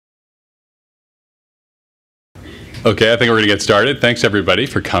Okay, I think we're going to get started. Thanks everybody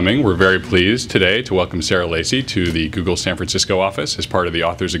for coming. We're very pleased today to welcome Sarah Lacy to the Google San Francisco office as part of the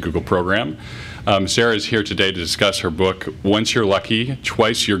Authors of Google program. Sarah is here today to discuss her book, Once You're Lucky,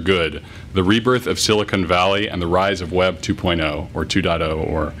 Twice You're Good, The Rebirth of Silicon Valley and the Rise of Web 2.0 or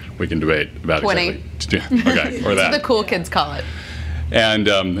 2.0, or we can debate about 20. Exactly. Okay, or that. That's what the cool kids call it.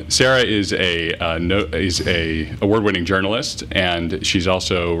 And Sarah is a award-winning journalist, and she's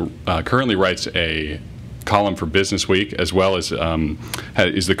also currently writes a column for BusinessWeek, as well as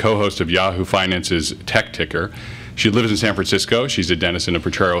is the co-host of Yahoo Finance's Tech Ticker. She lives in San Francisco. She's a denizen of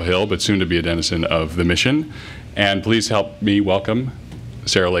Potrero Hill, but soon to be a denizen of the Mission. And please help me welcome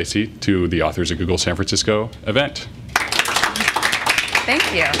Sarah Lacy to the Authors of Google San Francisco event.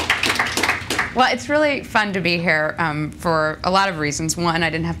 Thank you. Well, it's really fun to be here for a lot of reasons. One, I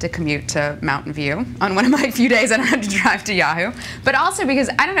didn't have to commute to Mountain View on one of my few days I don't have to drive to Yahoo. But also because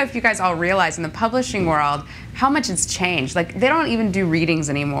I don't know if you guys all realize in the publishing world how much it's changed. Like, they don't even do readings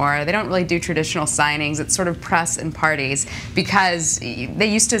anymore. They don't really do traditional signings. It's sort of press and parties, because they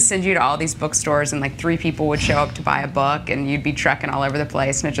used to send you to all these bookstores and like 3 people would show up to buy a book and you'd be trekking all over the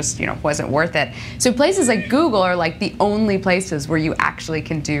place, and it just, wasn't worth it. So places like Google are like the only places where you actually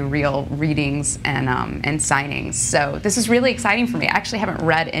can do real readings and signings. So this is really exciting for me. I actually haven't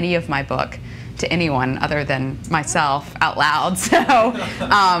read any of my book to anyone other than myself out loud. So,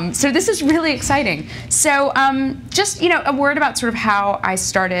 so this is really exciting. So just a word about sort of how I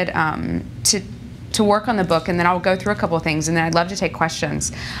started to work on the book, and then I'll go through a couple of things, and then I'd love to take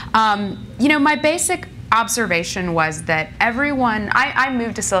questions. My basic observation was that I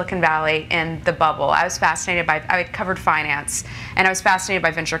moved to Silicon Valley in the bubble. I was fascinated by, I had covered finance, and I was fascinated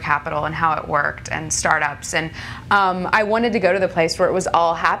by venture capital and how it worked and startups. And I wanted to go to the place where it was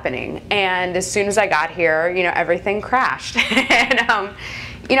all happening. And as soon as I got here, everything crashed.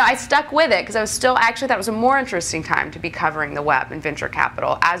 And I stuck with it because I was still, actually thought it was a more interesting time to be covering the web and venture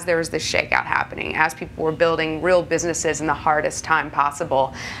capital as there was this shakeout happening, as people were building real businesses in the hardest time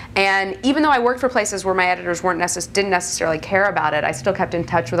possible. And even though I worked for places where my editors didn't necessarily care about it, I still kept in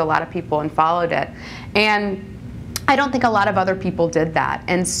touch with a lot of people and followed it. And I don't think a lot of other people did that.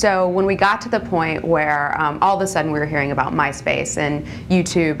 And so when we got to the point where all of a sudden we were hearing about MySpace and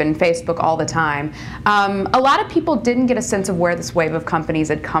YouTube and Facebook all the time, a lot of people didn't get a sense of where this wave of companies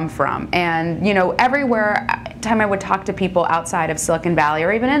had come from. And everywhere time I would talk to people outside of Silicon Valley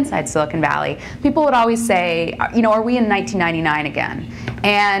or even inside Silicon Valley, people would always say, are we in 1999 again?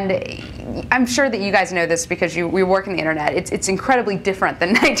 And I'm sure that you guys know this because we work in the internet. It's incredibly different than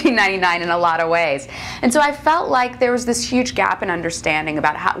 1999 in a lot of ways. And so I felt like there was this huge gap in understanding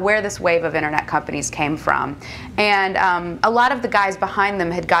about where this wave of internet companies came from. And a lot of the guys behind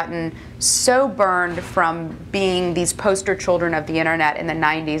them had gotten so burned from being these poster children of the internet in the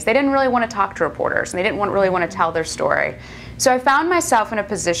 90s, they didn't really want to talk to reporters, and they didn't really want to tell their story. So I found myself in a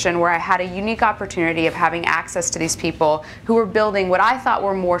position where I had a unique opportunity of having access to these people who were building what I thought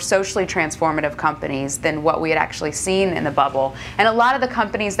were more socially transformative companies than what we had actually seen in the bubble, and a lot of the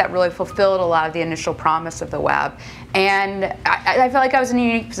companies that really fulfilled a lot of the initial promise of the web. And I felt like I was in a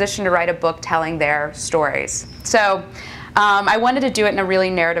unique position to write a book telling their stories. So I wanted to do it in a really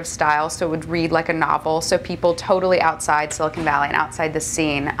narrative style, so it would read like a novel, so people totally outside Silicon Valley and outside the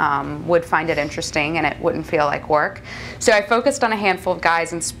scene would find it interesting and it wouldn't feel like work. So I focused on a handful of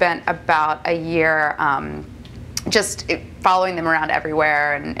guys and spent about a year just following them around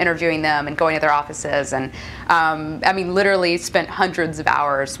everywhere and interviewing them and going to their offices, and I mean literally spent hundreds of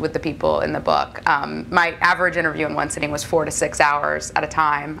hours with the people in the book. My average interview in one sitting was 4 to 6 hours at a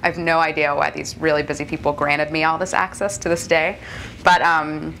time. I have no idea why these really busy people granted me all this access to this day. But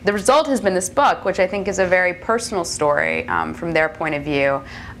the result has been this book, which I think is a very personal story from their point of view,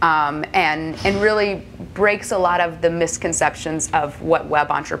 and really breaks a lot of the misconceptions of what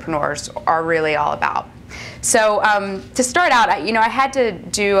web entrepreneurs are really all about. So to start out, I had to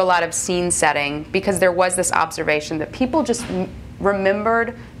do a lot of scene setting because there was this observation that people just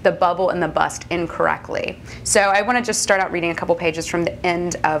remembered the bubble and the bust incorrectly. So I want to just start out reading a couple pages from the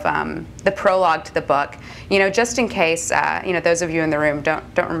end of the prologue to the book, just in case those of you in the room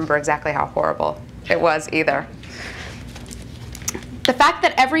don't remember exactly how horrible it was either. The fact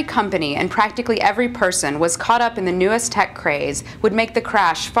that every company and practically every person was caught up in the newest tech craze would make the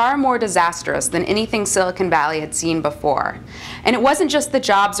crash far more disastrous than anything Silicon Valley had seen before. And it wasn't just the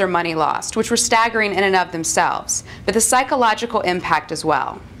jobs or money lost, which were staggering in and of themselves, but the psychological impact as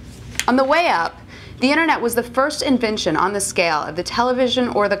well. On the way up, the internet was the first invention on the scale of the television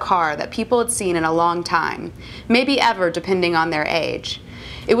or the car that people had seen in a long time, maybe ever depending on their age.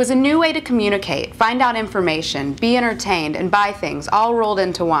 It was a new way to communicate, find out information, be entertained, and buy things all rolled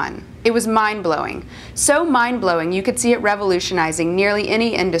into one. It was mind-blowing. So mind-blowing you could see it revolutionizing nearly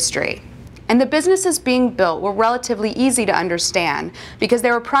any industry. And the businesses being built were relatively easy to understand because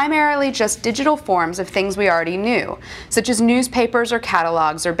they were primarily just digital forms of things we already knew, such as newspapers or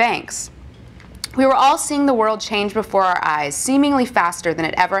catalogs or banks. We were all seeing the world change before our eyes, seemingly faster than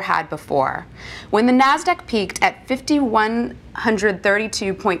it ever had before. When the NASDAQ peaked at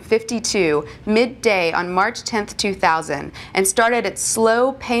 5,132.52 midday on March 10, 2000, and started its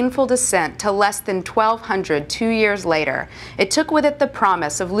slow, painful descent to less than 1,200 2 years later, it took with it the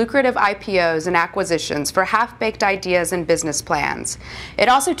promise of lucrative IPOs and acquisitions for half-baked ideas and business plans. It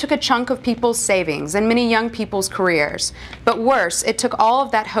also took a chunk of people's savings and many young people's careers. But worse, it took all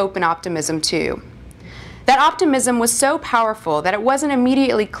of that hope and optimism too. That optimism was so powerful that it wasn't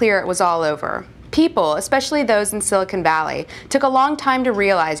immediately clear it was all over. People, especially those in Silicon Valley, took a long time to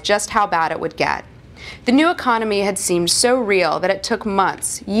realize just how bad it would get. The new economy had seemed so real that it took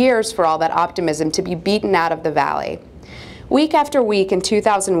months, years for all that optimism to be beaten out of the valley. Week after week in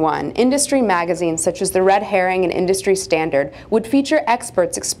 2001, industry magazines such as the Red Herring and Industry Standard would feature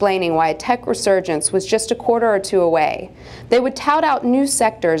experts explaining why a tech resurgence was just a quarter or two away. They would tout out new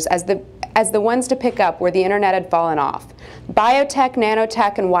sectors as the ones to pick up where the internet had fallen off. Biotech,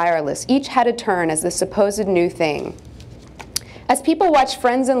 nanotech, and wireless each had a turn as the supposed new thing. As people watched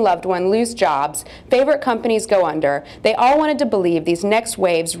friends and loved ones lose jobs, favorite companies go under, they all wanted to believe these next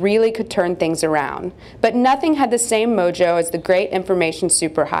waves really could turn things around. But nothing had the same mojo as the great information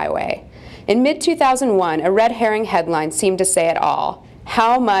superhighway. In mid-2001, a red herring headline seemed to say it all.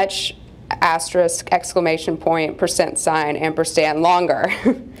 How much asterisk, exclamation point, percent sign, ampersand longer.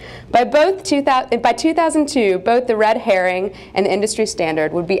 By 2002, both the Red Herring and the Industry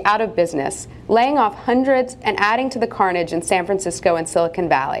Standard would be out of business, laying off hundreds and adding to the carnage in San Francisco and Silicon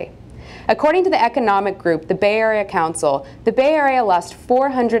Valley. According to the economic group, the Bay Area Council, the Bay Area lost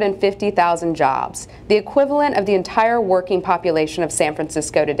 450,000 jobs, the equivalent of the entire working population of San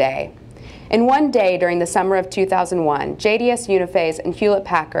Francisco today. In one day during the summer of 2001, JDS Uniphase and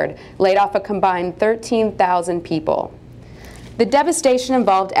Hewlett-Packard laid off a combined 13,000 people. The devastation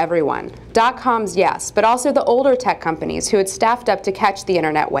involved everyone. Dot-coms, yes, but also the older tech companies who had staffed up to catch the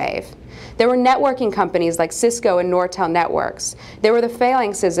internet wave. There were networking companies like Cisco and Nortel Networks. There were the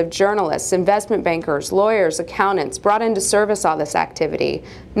phalanxes of journalists, investment bankers, lawyers, accountants brought in to service all this activity.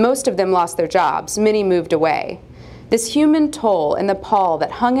 Most of them lost their jobs. Many moved away. This human toll and the pall that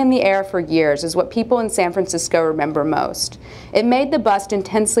hung in the air for years is what people in San Francisco remember most. It made the bust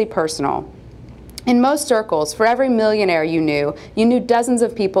intensely personal. In most circles, for every millionaire you knew dozens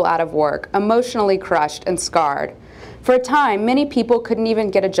of people out of work, emotionally crushed and scarred. For a time, many people couldn't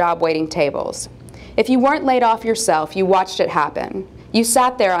even get a job waiting tables. If you weren't laid off yourself, you watched it happen. You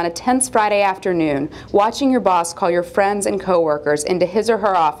sat there on a tense Friday afternoon, watching your boss call your friends and coworkers into his or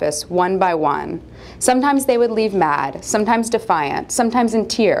her office one by one. Sometimes they would leave mad, sometimes defiant, sometimes in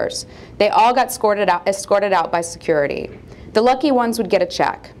tears. They all got escorted out by security. The lucky ones would get a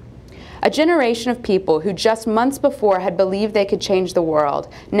check. A generation of people who just months before had believed they could change the world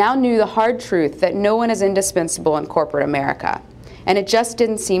now knew the hard truth that no one is indispensable in corporate America. And it just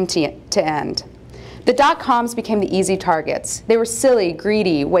didn't seem to end. The dot-coms became the easy targets. They were silly,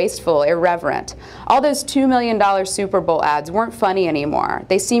 greedy, wasteful, irreverent. All those $2 million Super Bowl ads weren't funny anymore.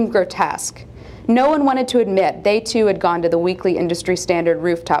 They seemed grotesque. No one wanted to admit they too had gone to the weekly Industry Standard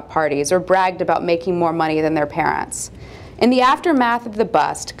rooftop parties or bragged about making more money than their parents. In the aftermath of the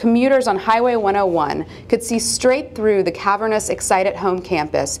bust, commuters on Highway 101 could see straight through the cavernous Excite-at-Home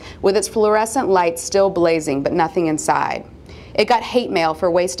campus with its fluorescent lights still blazing but nothing inside. It got hate mail for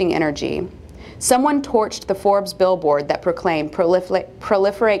wasting energy. Someone torched the Forbes billboard that proclaimed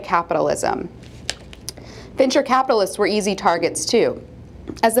proliferate capitalism. Venture capitalists were easy targets too.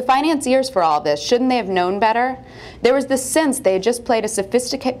 As the financiers for all this, shouldn't they have known better? There was this sense they had just played a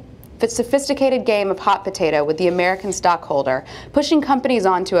sophisticated game of hot potato with the American stockholder, pushing companies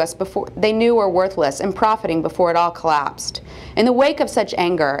onto us before they knew were worthless and profiting before it all collapsed. In the wake of such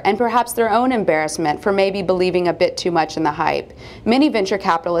anger, and perhaps their own embarrassment for maybe believing a bit too much in the hype, many venture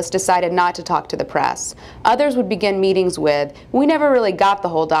capitalists decided not to talk to the press. Others would begin meetings with, "We never really got the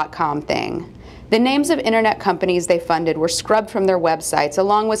whole dot-com thing." The names of internet companies they funded were scrubbed from their websites,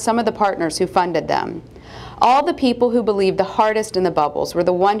 along with some of the partners who funded them. All the people who believed the hardest in the bubbles were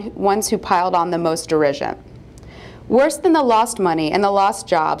the ones who piled on the most derision. Worse than the lost money and the lost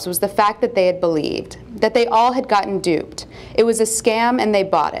jobs was the fact that they had believed, that they all had gotten duped. It was a scam and they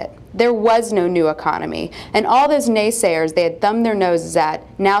bought it. There was no new economy, and all those naysayers they had thumbed their noses at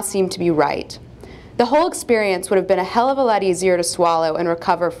now seemed to be right. The whole experience would have been a hell of a lot easier to swallow and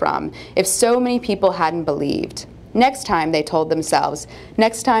recover from if so many people hadn't believed. Next time, they told themselves,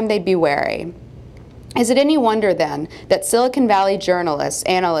 next time they'd be wary. Is it any wonder, then, that Silicon Valley journalists,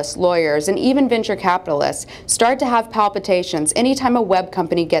 analysts, lawyers, and even venture capitalists start to have palpitations anytime a web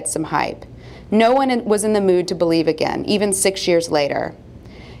company gets some hype? No one was in the mood to believe again, even 6 years later.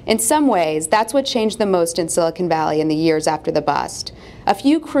 In some ways, that's what changed the most in Silicon Valley in the years after the bust. A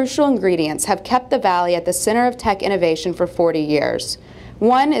few crucial ingredients have kept the Valley at the center of tech innovation for 40 years.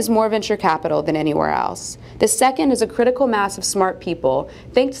 One is more venture capital than anywhere else. The second is a critical mass of smart people,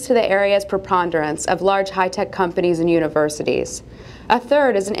 thanks to the area's preponderance of large high-tech companies and universities. A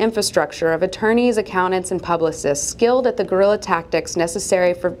third is an infrastructure of attorneys, accountants, and publicists skilled at the guerrilla tactics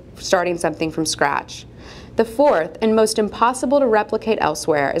necessary for starting something from scratch. The fourth, and most impossible to replicate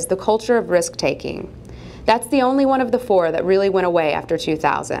elsewhere, is the culture of risk-taking. That's the only one of the four that really went away after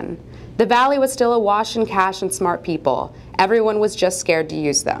 2000. The Valley was still awash in cash and smart people. Everyone was just scared to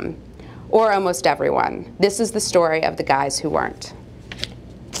use them. Or almost everyone. This is the story of the guys who weren't.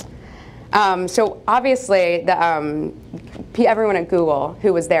 So obviously, everyone at Google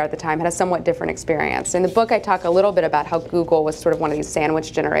who was there at the time had a somewhat different experience. In the book, I talk a little bit about how Google was sort of one of these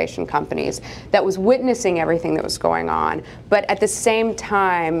sandwich generation companies that was witnessing everything that was going on, but at the same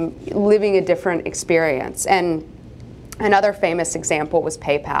time, living a different experience. And another famous example was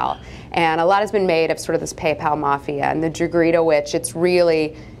PayPal. And a lot has been made of sort of this PayPal mafia and the degree to which it's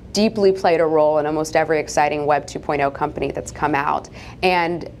really deeply played a role in almost every exciting Web 2.0 company that's come out.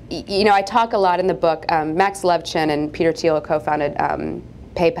 And you know, I talk a lot in the book. Max Levchin and Peter Thiel, who co-founded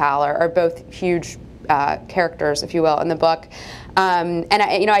PayPal, are both huge characters, if you will, in the book. And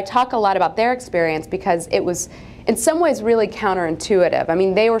I talk a lot about their experience because it was, in some ways, really counterintuitive. I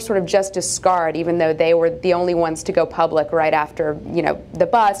mean, they were sort of just as scarred, even though they were the only ones to go public right after, you know, the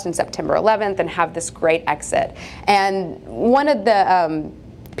bust and September 11th and have this great exit. And one of the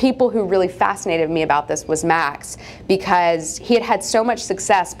people who really fascinated me about this was Max, because he had had so much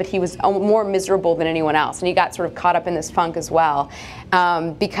success, but he was more miserable than anyone else. And he got sort of caught up in this funk as well,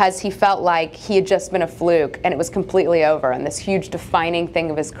 because he felt like he had just been a fluke and it was completely over. And this huge defining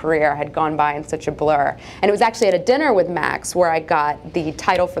thing of his career had gone by in such a blur. And it was actually at a dinner with Max where I got the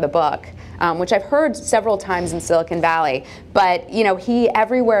title for the book, which I've heard several times in Silicon Valley. But you know,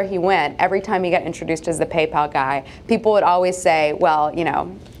 everywhere he went, every time he got introduced as the PayPal guy, people would always say, well, you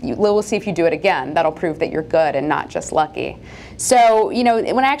know, we'll see if you do it again. That'll prove that you're good and not just lucky. So, you know,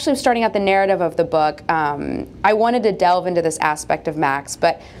 when I actually was starting out the narrative of the book, I wanted to delve into this aspect of Max.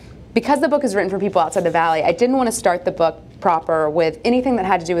 But because the book is written for people outside the Valley, I didn't want to start the book proper with anything that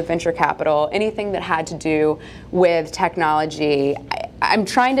had to do with venture capital, anything that had to do with technology. I'm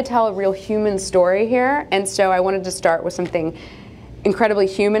trying to tell a real human story here, and so I wanted to start with something incredibly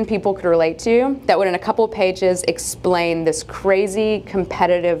human people could relate to, that would in a couple of pages explain this crazy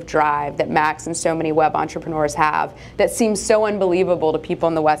competitive drive that Max and so many web entrepreneurs have that seems so unbelievable to people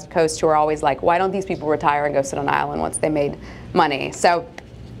on the West Coast who are always like, why don't these people retire and go sit on an island once they made money? So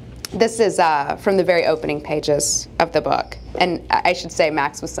this is from the very opening pages of the book. And I should say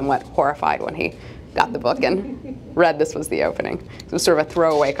Max was somewhat horrified when he got the book and read this was the opening. It was sort of a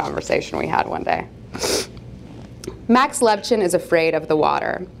throwaway conversation we had one day. Max Levchin is afraid of the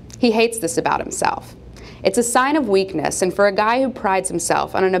water. He hates this about himself. It's a sign of weakness, and for a guy who prides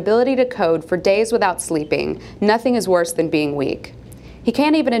himself on an ability to code for days without sleeping, nothing is worse than being weak. He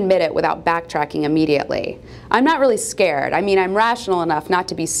can't even admit it without backtracking immediately. I'm not really scared. I mean, I'm rational enough not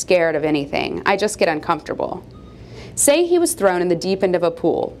to be scared of anything. I just get uncomfortable. Say he was thrown in the deep end of a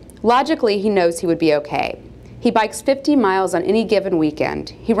pool. Logically, he knows he would be okay. He bikes 50 miles on any given weekend.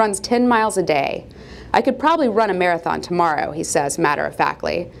 He runs 10 miles a day. I could probably run a marathon tomorrow, he says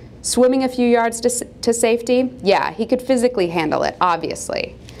matter-of-factly. Swimming a few yards to safety? Yeah, he could physically handle it,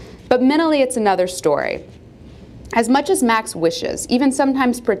 obviously. But mentally, it's another story. As much as Max wishes, even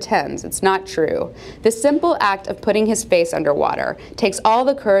sometimes pretends it's not true, the simple act of putting his face underwater takes all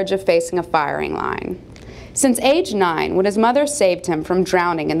the courage of facing a firing line. Since age 9, when his mother saved him from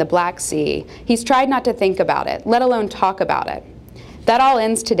drowning in the Black Sea, he's tried not to think about it, let alone talk about it. That all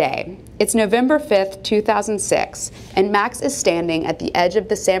ends today. It's November 5th, 2006, and Max is standing at the edge of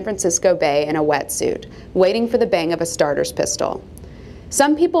the San Francisco Bay in a wetsuit, waiting for the bang of a starter's pistol.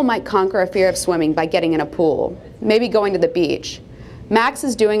 Some people might conquer a fear of swimming by getting in a pool, maybe going to the beach. Max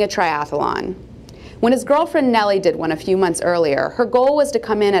is doing a triathlon. When his girlfriend Nellie did one a few months earlier, her goal was to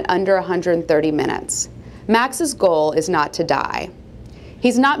come in at under 130 minutes. Max's goal is not to die.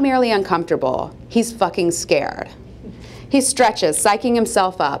 He's not merely uncomfortable, he's fucking scared. He stretches, psyching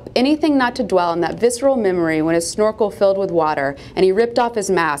himself up. Anything not to dwell on that visceral memory when his snorkel filled with water and he ripped off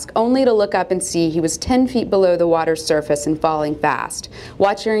his mask, only to look up and see he was 10 feet below the water's surface and falling fast,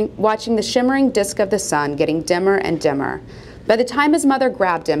 watching the shimmering disk of the sun getting dimmer and dimmer. By the time his mother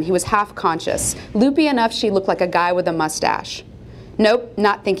grabbed him, he was half conscious, loopy enough she looked like a guy with a mustache. Nope,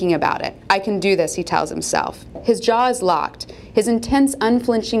 not thinking about it. I can do this, he tells himself. His jaw is locked. His intense,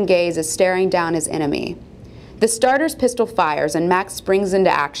 unflinching gaze is staring down his enemy. The starter's pistol fires and Max springs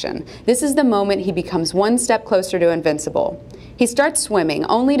into action. This is the moment he becomes one step closer to invincible. He starts swimming,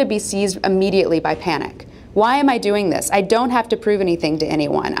 only to be seized immediately by panic. Why am I doing this? I don't have to prove anything to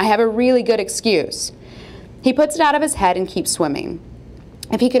anyone. I have a really good excuse. He puts it out of his head and keeps swimming.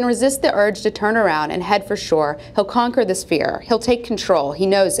 If he can resist the urge to turn around and head for shore, he'll conquer this fear. He'll take control. He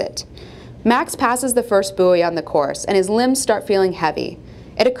knows it. Max passes the first buoy on the course, and his limbs start feeling heavy.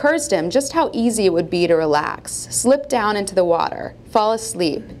 It occurs to him just how easy it would be to relax, slip down into the water, fall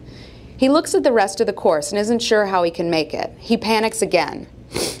asleep. He looks at the rest of the course and isn't sure how he can make it. He panics again.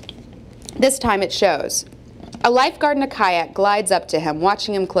 This time it shows. A lifeguard in a kayak glides up to him,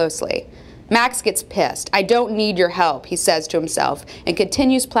 watching him closely. Max gets pissed. I don't need your help, he says to himself, and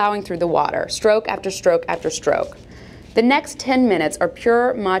continues plowing through the water, stroke after stroke after stroke. The next 10 minutes are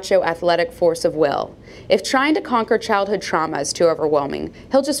pure macho athletic force of will. If trying to conquer childhood trauma is too overwhelming,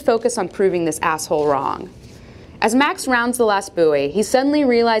 he'll just focus on proving this asshole wrong. As Max rounds the last buoy, he suddenly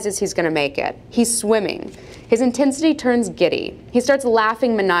realizes he's going to make it. He's swimming. His intensity turns giddy. He starts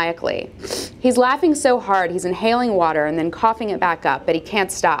laughing maniacally. He's laughing so hard he's inhaling water and then coughing it back up, but he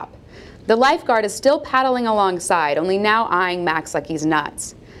can't stop. The lifeguard is still paddling alongside, only now eyeing Max like he's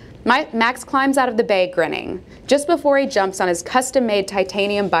nuts. Max climbs out of the bay grinning. Just before he jumps on his custom-made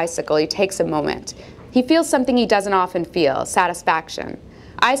titanium bicycle, he takes a moment. He feels something he doesn't often feel, satisfaction.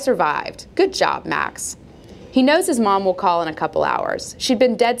 I survived. Good job, Max. He knows his mom will call in a couple hours. She'd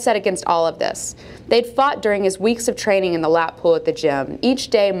been dead set against all of this. They'd fought during his weeks of training in the lap pool at the gym, each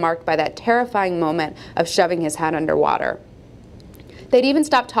day marked by that terrifying moment of shoving his head underwater. They'd even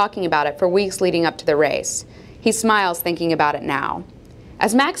stopped talking about it for weeks leading up to the race. He smiles thinking about it now.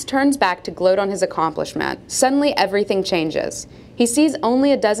 As Max turns back to gloat on his accomplishment, suddenly everything changes. He sees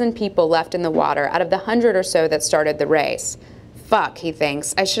only a dozen people left in the water out of the 100 or so that started the race. Fuck, he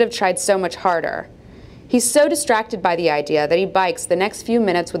thinks, I should have tried so much harder. He's so distracted by the idea that he bikes the next few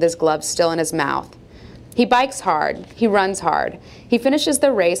minutes with his gloves still in his mouth. He bikes hard. He runs hard. He finishes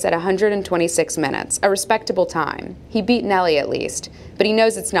the race at 126 minutes, a respectable time. He beat Nellie at least, but he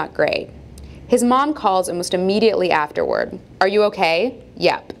knows it's not great. His mom calls almost immediately afterward. Are you okay?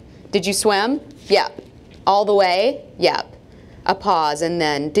 Yep. Did you swim? Yep. All the way? Yep. A pause, and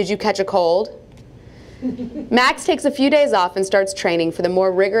then, did you catch a cold? Max takes a few days off and starts training for the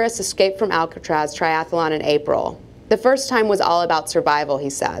more rigorous Escape from Alcatraz triathlon in April. The first time was all about survival, he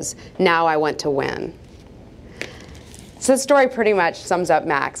says. Now I want to win. So the story pretty much sums up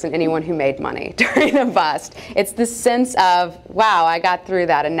Max and anyone who made money during the bust. It's this sense of, wow, I got through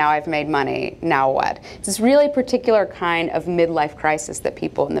that and now I've made money, now what? It's this really particular kind of midlife crisis that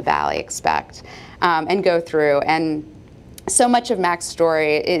people in the Valley expect and go through. And so much of Max's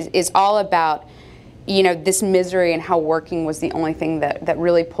story is all about, you know, this misery and how working was the only thing that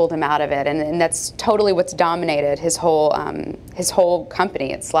really pulled him out of it, and that's totally what's dominated his whole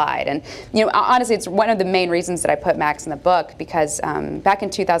company at Slide. And you know, honestly, it's one of the main reasons that I put Max in the book, because back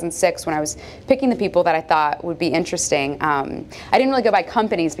in 2006, when I was picking the people that I thought would be interesting, I didn't really go by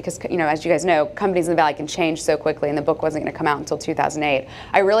companies because, you know, as you guys know, companies in the Valley can change so quickly, and the book wasn't going to come out until 2008.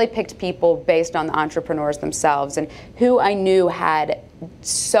 I really picked people based on the entrepreneurs themselves and who I knew had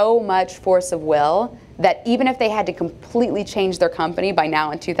so much force of will that even if they had to completely change their company by now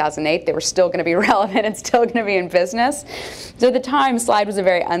in 2008, they were still going to be relevant and still going to be in business. So at the time, Slide was a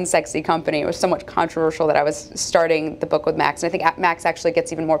very unsexy company. It was somewhat controversial that I was starting the book with Max. And I think Max actually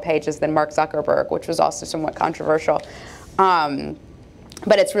gets even more pages than Mark Zuckerberg, which was also somewhat controversial.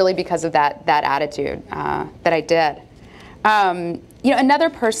 But it's really because of that attitude that I did. You know, another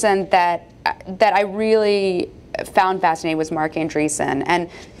person that I really found fascinating was Mark Andreessen. And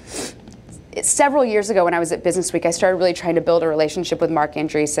several years ago when I was at BusinessWeek, I started really trying to build a relationship with Mark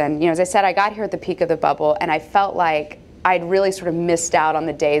Andreessen. You know, as I said, I got here at the peak of the bubble, and I felt like I'd really sort of missed out on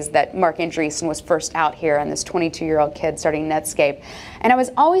the days that Mark Andreessen was first out here and this 22-year-old kid starting Netscape. And I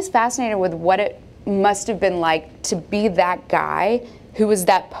was always fascinated with what it must have been like to be that guy who was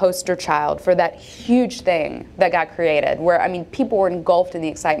that poster child for that huge thing that got created, where, I mean, people were engulfed in the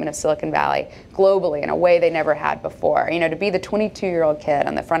excitement of Silicon Valley globally in a way they never had before. You know, to be the 22-year-old kid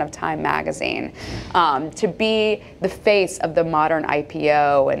on the front of Time magazine, to be the face of the modern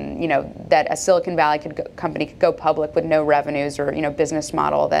IPO, and, you know, that a Silicon Valley company could go public with no revenues or, you know, business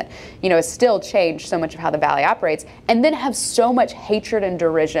model that, you know, has still changed so much of how the Valley operates, and then have so much hatred and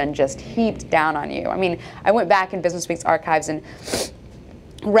derision just heaped down on you. I mean, I went back in BusinessWeek's archives and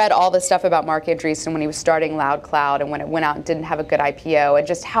read all the stuff about Mark Andreessen when he was starting LoudCloud and when it went out and didn't have a good IPO, and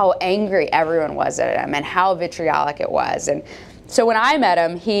just how angry everyone was at him and how vitriolic it was. And so when I met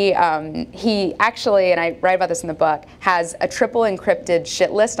him, he actually, and I write about this in the book, has a triple encrypted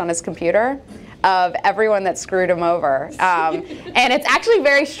shit list on his computer of everyone that screwed him over. And it's actually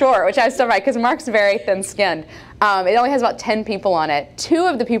very short, which I was surprised because Mark's very thin-skinned. It only has about 10 people on it. 2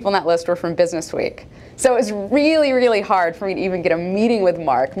 of the people on that list were from BusinessWeek. So it was really, really hard for me to even get a meeting with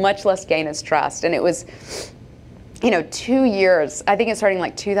Mark, much less gain his trust. And it was, you know, 2 years. I think it started in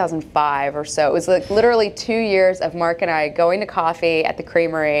like 2005 or so. It was like literally 2 years of Mark and I going to coffee at the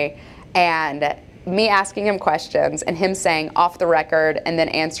Creamery and me asking him questions and him saying off the record and then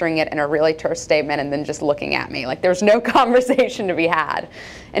answering it in a really terse statement and then just looking at me. Like there was no conversation to be had.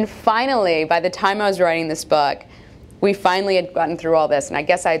 And finally, by the time I was writing this book, we finally had gotten through all this, and I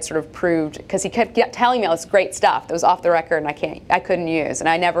guess I had sort of proved, because he kept telling me all this great stuff that was off the record and I couldn't use, and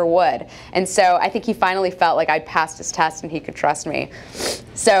I never would. And so I think he finally felt like I'd passed his test and he could trust me.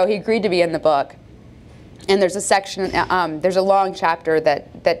 So he agreed to be in the book. And there's a section, there's a long chapter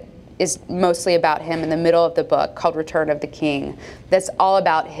that is mostly about him in the middle of the book called Return of the King. That's all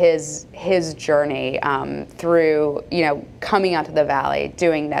about his journey through, you know, coming out to the Valley,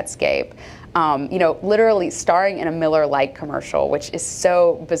 doing Netscape. You know, literally starring in a Miller Lite commercial, which is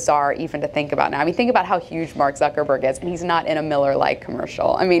so bizarre even to think about now. I mean, think about how huge Mark Zuckerberg is, and he's not in a Miller Lite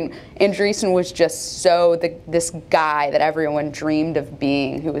commercial. I mean, Andreessen was just so this guy that everyone dreamed of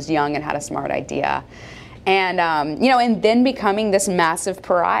being, who was young and had a smart idea. And, you know, and then becoming this massive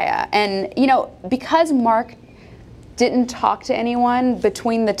pariah. And, you know, because Mark didn't talk to anyone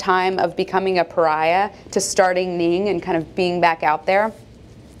between the time of becoming a pariah to starting Ning and kind of being back out there,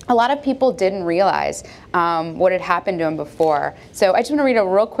 a lot of people didn't realize what had happened to him before. So I just want to read a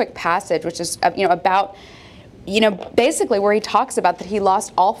real quick passage, which is, you know, about, you know, basically where he talks about that he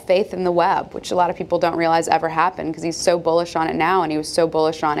lost all faith in the web, which a lot of people don't realize ever happened because he's so bullish on it now, and he was so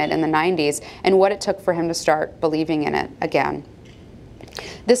bullish on it in the 90s, and what it took for him to start believing in it again.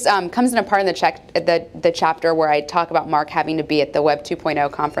 This comes in a part in the chapter where I talk about Mark having to be at the Web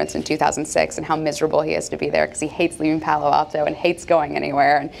 2.0 conference in 2006 and how miserable he is to be there because he hates leaving Palo Alto and hates going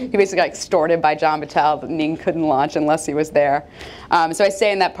anywhere. And he basically got extorted by John Battelle that Ning couldn't launch unless he was there. So I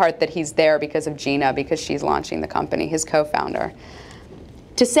say in that part that he's there because of Gina, because she's launching the company, his co-founder.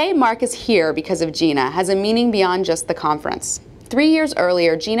 To say Mark is here because of Gina has a meaning beyond just the conference. 3 years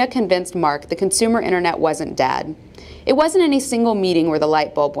earlier, Gina convinced Mark the consumer internet wasn't dead. It wasn't any single meeting where the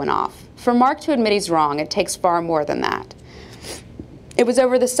light bulb went off. For Mark to admit he's wrong, it takes far more than that. It was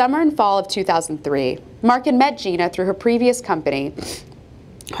over the summer and fall of 2003. Mark had met Gina through her previous company,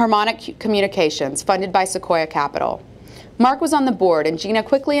 Harmonic Communications, funded by Sequoia Capital. Mark was on the board, and Gina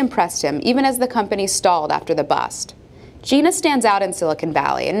quickly impressed him, even as the company stalled after the bust. Gina stands out in Silicon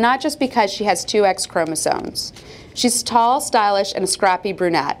Valley, and not just because she has 2 X chromosomes. She's tall, stylish, and a scrappy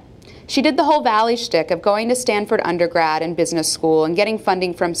brunette. She did the whole Valley shtick of going to Stanford undergrad and business school and getting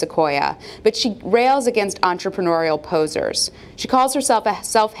funding from Sequoia, but she rails against entrepreneurial posers. She calls herself a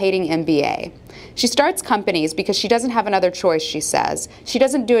self-hating MBA. She starts companies because she doesn't have another choice, she says. She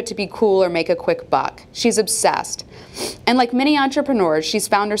doesn't do it to be cool or make a quick buck. She's obsessed. And like many entrepreneurs, she's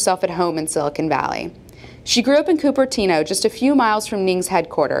found herself at home in Silicon Valley. She grew up in Cupertino, just a few miles from Ning's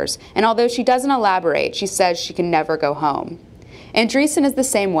headquarters, and although she doesn't elaborate, she says she can never go home. Andreessen is the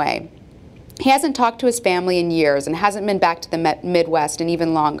same way. He hasn't talked to his family in years and hasn't been back to the Midwest in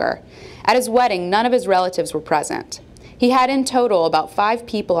even longer. At his wedding, none of his relatives were present. He had in total about 5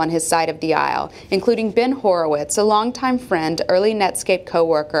 people on his side of the aisle, including Ben Horowitz, a longtime friend, early Netscape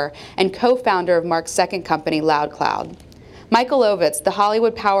co-worker, and co-founder of Mark's second company, LoudCloud. Michael Ovitz, the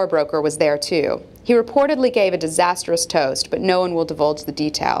Hollywood power broker, was there too. He reportedly gave a disastrous toast, but no one will divulge the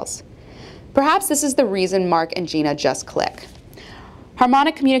details. Perhaps this is the reason Mark and Gina just click.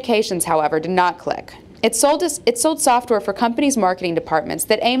 Harmonic Communications, however, did not click. It sold software for companies' marketing departments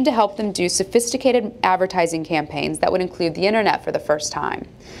that aimed to help them do sophisticated advertising campaigns that would include the internet for the first time.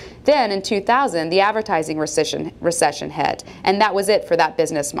 Then, in 2000, the advertising recession hit, and that was it for that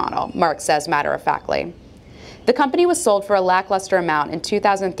business model, Mark says matter-of-factly. The company was sold for a lackluster amount in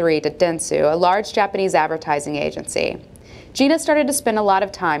 2003 to Dentsu, a large Japanese advertising agency. Gina started to spend a lot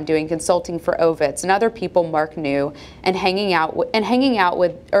of time doing consulting for Ovitz and other people Mark knew, and hanging out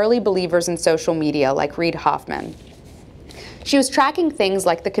with early believers in social media like Reid Hoffman. She was tracking things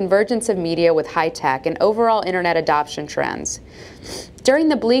like the convergence of media with high tech and overall internet adoption trends. During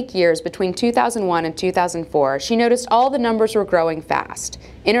the bleak years between 2001 and 2004, she noticed all the numbers were growing fast.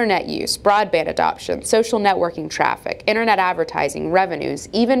 Internet use, broadband adoption, social networking traffic, internet advertising, revenues,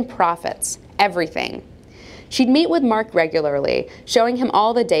 even profits, everything. She'd meet with Mark regularly, showing him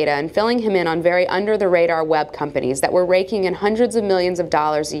all the data and filling him in on very under-the-radar web companies that were raking in hundreds of millions of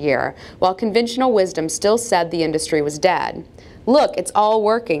dollars a year, while conventional wisdom still said the industry was dead. "Look, it's all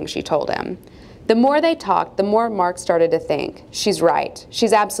working," she told him. The more they talked, the more Mark started to think, she's right.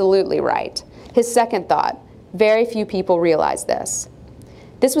 She's absolutely right. His second thought, very few people realize this.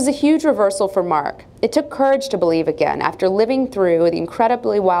 This was a huge reversal for Mark. It took courage to believe again after living through the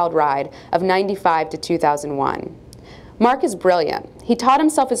incredibly wild ride of '95 to 2001. Mark is brilliant. He taught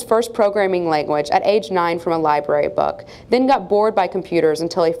himself his first programming language at age 9 from a library book, then got bored by computers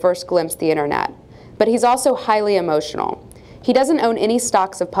until he first glimpsed the internet. But he's also highly emotional. He doesn't own any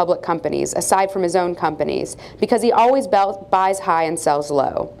stocks of public companies, aside from his own companies, because he always buys high and sells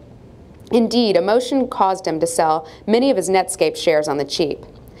low. Indeed, emotion caused him to sell many of his Netscape shares on the cheap.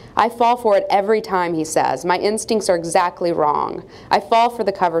 "I fall for it every time," he says. "My instincts are exactly wrong. I fall for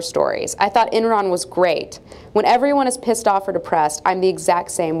the cover stories. I thought Enron was great. When everyone is pissed off or depressed, I'm the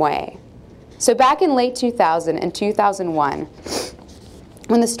exact same way." So back in late 2000 and 2001,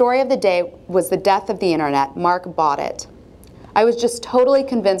 when the story of the day was the death of the internet, Mark bought it. "I was just totally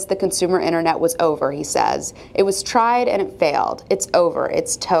convinced the consumer internet was over," he says. "It was tried and it failed. It's over.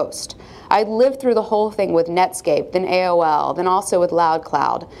 It's toast. I lived through the whole thing with Netscape, then AOL, then also with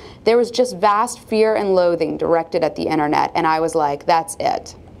LoudCloud. There was just vast fear and loathing directed at the internet, and I was like, that's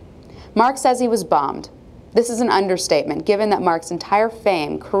it." Mark says he was bummed. This is an understatement, given that Mark's entire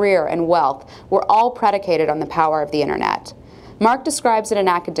fame, career, and wealth were all predicated on the power of the internet. Mark describes it in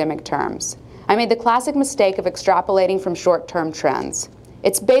academic terms. "I made the classic mistake of extrapolating from short-term trends.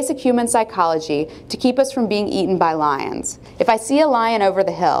 It's basic human psychology to keep us from being eaten by lions. If I see a lion over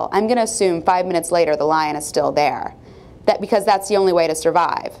the hill, I'm going to assume 5 minutes later the lion is still there, because that's the only way to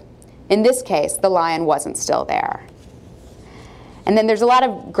survive. In this case, the lion wasn't still there." And then there's a lot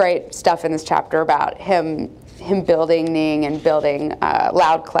of great stuff in this chapter about him building Ning and building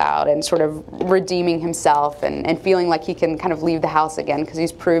LoudCloud and sort of redeeming himself and feeling like he can kind of leave the house again because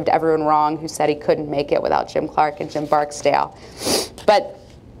he's proved everyone wrong who said he couldn't make it without Jim Clark and Jim Barksdale.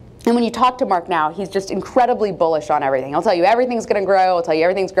 And when you talk to Mark now, he's just incredibly bullish on everything. He'll tell you everything's going to grow. He'll tell you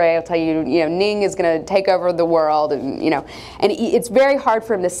everything's great. He'll tell you, Ning is going to take over the world. And it's very hard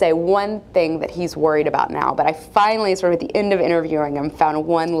for him to say one thing that he's worried about now. But I finally, sort of at the end of interviewing him, found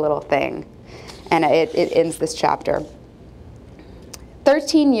one little thing. And it ends this chapter.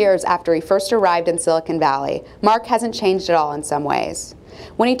 13 years after he first arrived in Silicon Valley, Mark hasn't changed at all in some ways.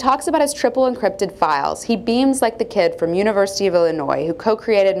 When he talks about his triple encrypted files, he beams like the kid from University of Illinois who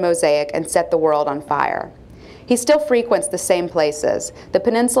co-created Mosaic and set the world on fire. He still frequents the same places, the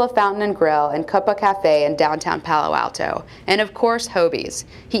Peninsula Fountain and Grill and Cuppa Cafe in downtown Palo Alto, and of course Hobie's.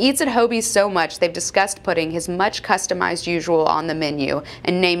 He eats at Hobie's so much they've discussed putting his much customized usual on the menu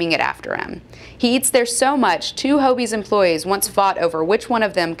and naming it after him. He eats there so much, 2 Hobie's employees once fought over which one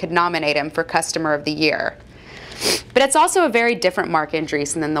of them could nominate him for Customer of the Year. But it's also a very different Mark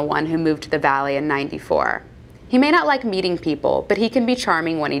Andreessen than the one who moved to the Valley in '94. He may not like meeting people, but he can be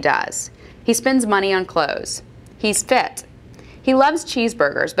charming when he does. He spends money on clothes. He's fit. He loves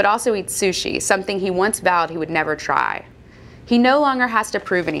cheeseburgers, but also eats sushi, something he once vowed he would never try. He no longer has to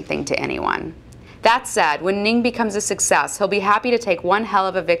prove anything to anyone. That said, when Ning becomes a success, he'll be happy to take one hell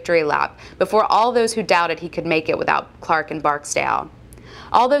of a victory lap before all those who doubted he could make it without Clark and Barksdale.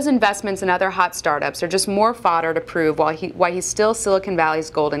 All those investments in other hot startups are just more fodder to prove why he's still Silicon Valley's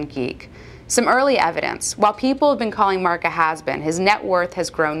golden geek. Some early evidence. While people have been calling Mark a has-been, his net worth has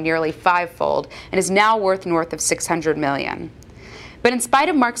grown nearly 5-fold and is now worth north of $600 million. But in spite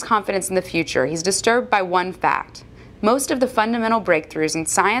of Mark's confidence in the future, he's disturbed by one fact. Most of the fundamental breakthroughs in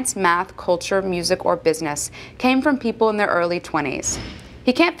science, math, culture, music, or business came from people in their early 20s.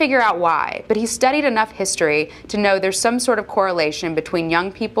 He can't figure out why, but he's studied enough history to know there's some sort of correlation between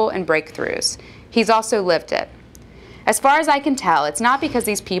young people and breakthroughs. He's also lived it. As far as I can tell, it's not because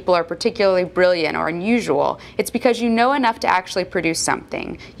these people are particularly brilliant or unusual. It's because you know enough to actually produce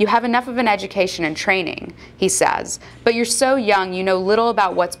something. You have enough of an education and training, he says, but you're so young you know little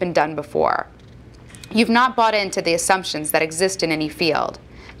about what's been done before. You've not bought into the assumptions that exist in any field.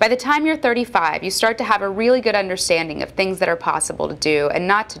 By the time you're 35, you start to have a really good understanding of things that are possible to do and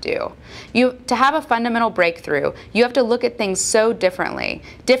not to do. To have a fundamental breakthrough, you have to look at things so differently,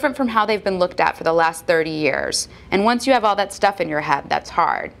 different from how they've been looked at for the last 30 years. And once you have all that stuff in your head, that's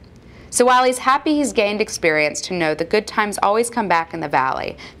hard. So while he's happy he's gained experience to know the good times always come back in the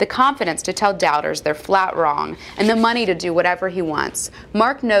valley, the confidence to tell doubters they're flat wrong, and the money to do whatever he wants,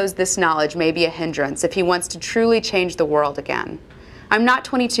 Mark knows this knowledge may be a hindrance if he wants to truly change the world again. I'm not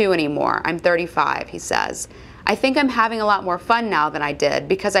 22 anymore, I'm 35, he says. I think I'm having a lot more fun now than I did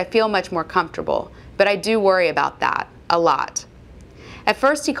because I feel much more comfortable, but I do worry about that, a lot. At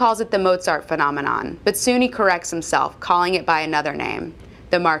first he calls it the Mozart phenomenon, but soon he corrects himself, calling it by another name,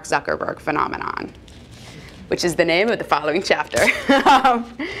 the Mark Zuckerberg phenomenon, which is the name of the following chapter.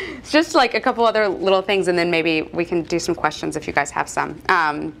 It's just like a couple other little things, and then maybe we can do some questions if you guys have some.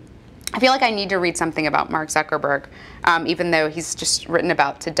 I feel like I need to read something about Mark Zuckerberg, even though he's just written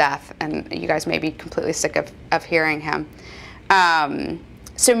about to death, and you guys may be completely sick of hearing him.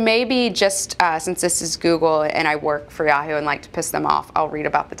 So maybe just since this is Google and I work for Yahoo and like to piss them off, I'll read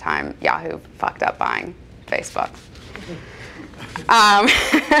about the time Yahoo fucked up buying Facebook.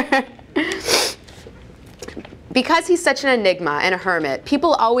 Because he's such an enigma and a hermit,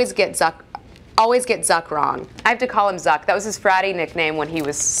 people always get Zuck wrong. I have to call him Zuck. That was his fratty nickname when he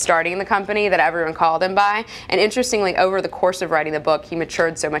was starting the company that everyone called him by. And interestingly, over the course of writing the book, he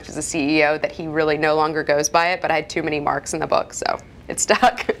matured so much as a CEO that he really no longer goes by it, but I had too many marks in the book, so it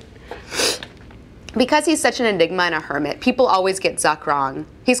stuck. Because he's such an enigma and a hermit, people always get Zuck wrong.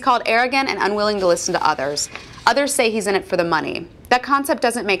 He's called arrogant and unwilling to listen to others. Others say he's in it for the money. That concept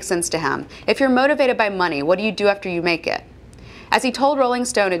doesn't make sense to him. If you're motivated by money, what do you do after you make it? As he told Rolling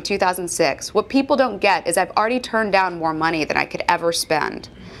Stone in 2006, what people don't get is I've already turned down more money than I could ever spend.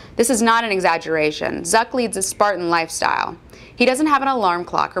 This is not an exaggeration. Zuck leads a Spartan lifestyle. He doesn't have an alarm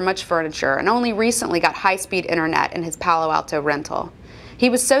clock or much furniture, and only recently got high-speed internet in his Palo Alto rental. He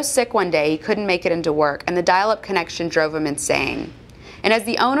was so sick one day he couldn't make it into work, and the dial-up connection drove him insane. And as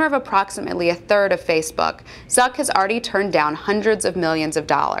the owner of approximately a third of Facebook, Zuck has already turned down hundreds of millions of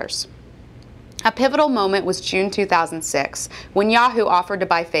dollars. A pivotal moment was June 2006, when Yahoo offered to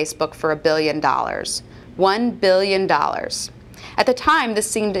buy Facebook for $1 billion. $1 billion. At the time, this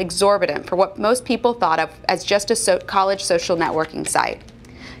seemed exorbitant for what most people thought of as just a college social networking site.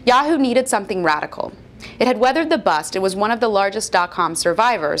 Yahoo needed something radical. It had weathered the bust and was one of the largest .com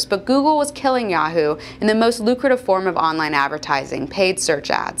survivors, but Google was killing Yahoo in the most lucrative form of online advertising, paid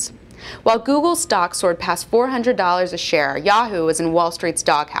search ads. While Google's stock soared past $400 a share, Yahoo was in Wall Street's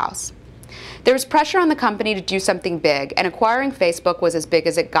doghouse. There was pressure on the company to do something big, and acquiring Facebook was as big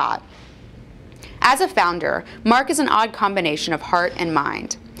as it got. As a founder, Mark is an odd combination of heart and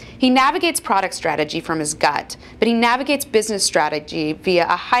mind. He navigates product strategy from his gut, but he navigates business strategy via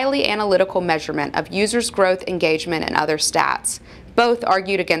a highly analytical measurement of users' growth, engagement, and other stats. Both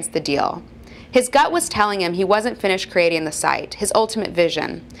argued against the deal. His gut was telling him he wasn't finished creating the site, his ultimate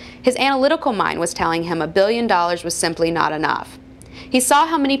vision. His analytical mind was telling him $1 billion was simply not enough. He saw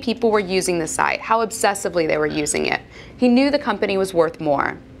how many people were using the site, how obsessively they were using it. He knew the company was worth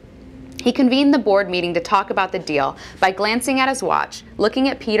more. He convened the board meeting to talk about the deal by glancing at his watch, looking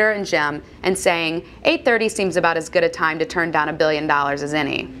at Peter and Jim, and saying, 8:30 seems about as good a time to turn down $1 billion as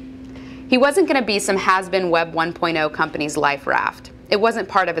any. He wasn't going to be some has-been Web 1.0 company's life raft. It wasn't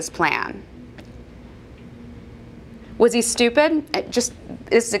part of his plan. Was he stupid? This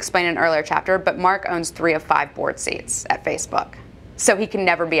is explained in an earlier chapter, but Mark owns 3 of 5 board seats at Facebook. So he can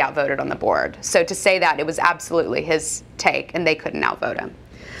never be outvoted on the board. So to say that, it was absolutely his take, and they couldn't outvote him.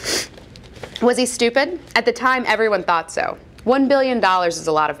 Was he stupid? At the time, everyone thought so. $1 billion is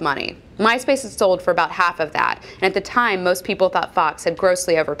a lot of money. MySpace had sold for about half of that, and at the time, most people thought Fox had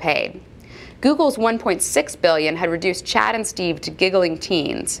grossly overpaid. Google's $1.6 billion had reduced Chad and Steve to giggling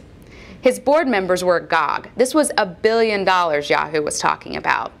teens. His board members were agog. This was $1 billion Yahoo was talking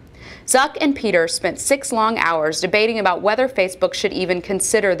about. Zuck and Peter spent 6 long hours debating about whether Facebook should even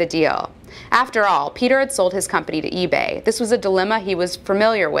consider the deal. After all, Peter had sold his company to eBay. This was a dilemma he was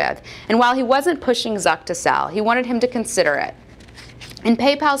familiar with, and while he wasn't pushing Zuck to sell, he wanted him to consider it. In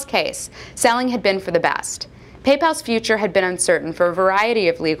PayPal's case, selling had been for the best. PayPal's future had been uncertain for a variety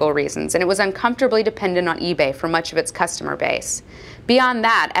of legal reasons, and it was uncomfortably dependent on eBay for much of its customer base. Beyond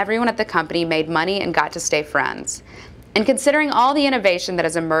that, everyone at the company made money and got to stay friends. And considering all the innovation that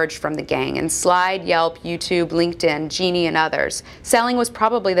has emerged from the gang in Slide, Yelp, YouTube, LinkedIn, Genie, and others, selling was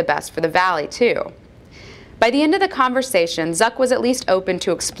probably the best for the Valley, too. By the end of the conversation, Zuck was at least open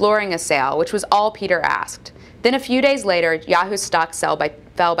to exploring a sale, which was all Peter asked. Then a few days later, Yahoo's stock fell by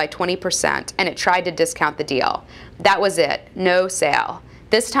 20%, and it tried to discount the deal. That was it. No sale.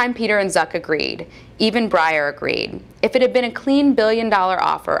 This time Peter and Zuck agreed. Even Breyer agreed. If it had been a clean billion-dollar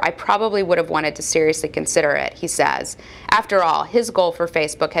offer, I probably would have wanted to seriously consider it, he says. After all, his goal for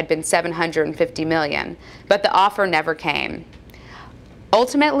Facebook had been $750 million, but the offer never came.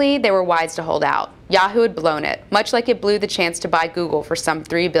 Ultimately, they were wise to hold out. Yahoo had blown it, much like it blew the chance to buy Google for some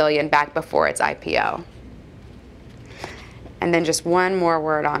 $3 billion back before its IPO. And then just one more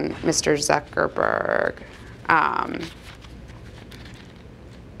word on Mr. Zuckerberg.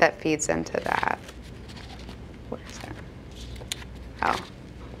 That feeds into that. Where is it? Oh.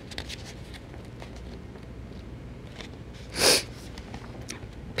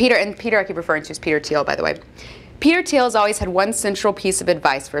 Peter, I keep referring to as Peter Thiel, by the way. Peter Thiel has always had one central piece of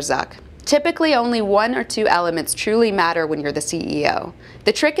advice for Zuck. Typically, only one or two elements truly matter when you're the CEO.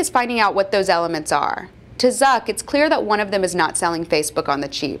 The trick is finding out what those elements are. To Zuck, it's clear that one of them is not selling Facebook on the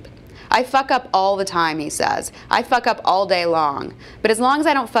cheap. I fuck up all the time, he says. I fuck up all day long. But as long as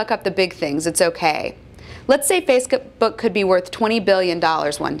I don't fuck up the big things, it's okay. Let's say Facebook could be worth $20 billion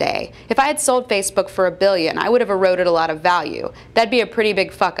one day. If I had sold Facebook for $1 billion, I would have eroded a lot of value. That'd be a pretty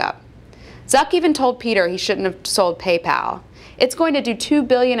big fuck up. Zuck even told Peter he shouldn't have sold PayPal. It's going to do $2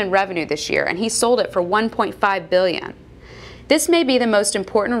 billion in revenue this year, and he sold it for $1.5 billion. This may be the most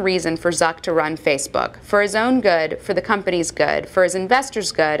important reason for Zuck to run Facebook, for his own good, for the company's good, for his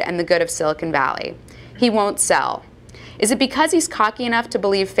investors' good, and the good of Silicon Valley. He won't sell. Is it because he's cocky enough to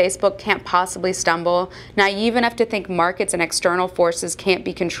believe Facebook can't possibly stumble, naive enough to think markets and external forces can't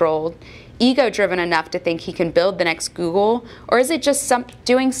be controlled, ego-driven enough to think he can build the next Google, or is it just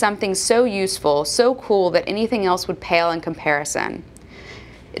doing something so useful, so cool that anything else would pale in comparison?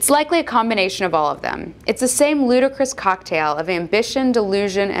 It's likely a combination of all of them. It's the same ludicrous cocktail of ambition,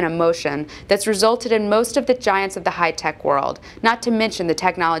 delusion, and emotion that's resulted in most of the giants of the high-tech world, not to mention the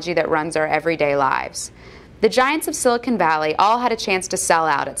technology that runs our everyday lives. The giants of Silicon Valley all had a chance to sell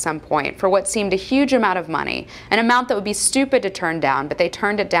out at some point for what seemed a huge amount of money, an amount that would be stupid to turn down, but they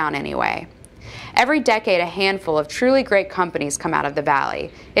turned it down anyway. Every decade, a handful of truly great companies come out of the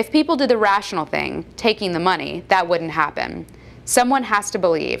valley. If people did the rational thing, taking the money, that wouldn't happen. Someone has to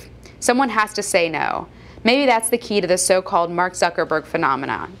believe. Someone has to say no. Maybe that's the key to the so-called Mark Zuckerberg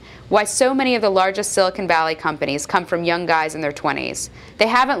phenomenon. Why so many of the largest Silicon Valley companies come from young guys in their 20s. They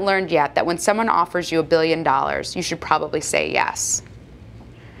haven't learned yet that when someone offers you $1 billion, you should probably say yes.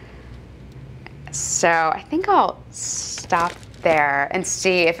 So I think I'll stop there and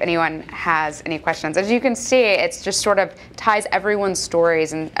see if anyone has any questions. As you can see, it's just sort of ties everyone's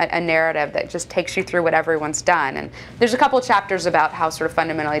stories and a narrative that just takes you through what everyone's done. And there's a couple of chapters about how sort of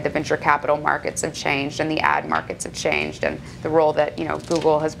fundamentally the venture capital markets have changed and the ad markets have changed and the role that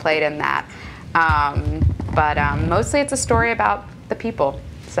Google has played in that. But mostly it's a story about the people.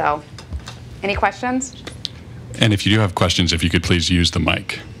 So any questions? And if you do have questions, if you could please use the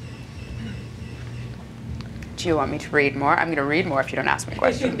mic. Do you want me to read more? I'm going to read more if you don't ask me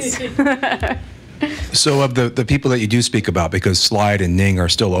questions. So of the people that you do speak about, because Slide and Ning are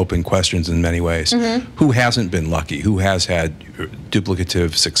still open questions in many ways, who hasn't been lucky? Who has had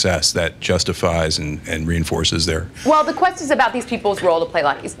duplicative success that justifies and reinforces their... Well, the quest is about these people's role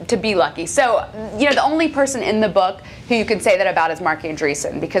to be lucky. So, the only person in the book who you can say that about is Mark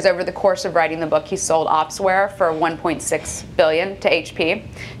Andreessen, because over the course of writing the book, he sold Opsware for $1.6 billion to HP.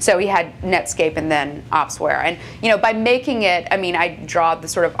 So he had Netscape and then Opsware. And, by making it, I draw the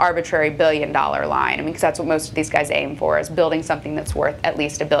sort of arbitrary $1 billion line. Because that's what most of these guys aim for, is building something that's worth at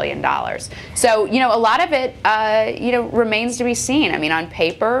least $1 billion. So, a lot of it, remains to be seen. On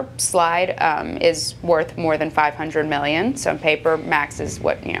paper, Slide is worth more than $500 million. So on paper, Max is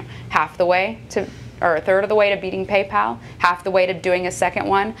half the way to, or a third of the way to beating PayPal, half the way to doing a second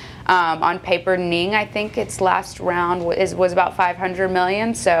one. On paper, Ning, I think its last round was about $500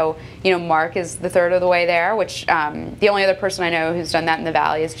 million. So, Mark is the third of the way there, which the only other person I know who's done that in the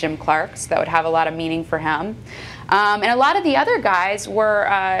Valley is Jim Clark, so that would have a lot of meaning for him. And a lot of the other guys were,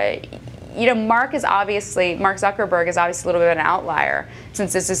 Mark Zuckerberg is obviously a little bit of an outlier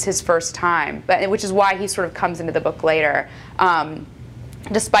since this is his first time, which is why he sort of comes into the book later.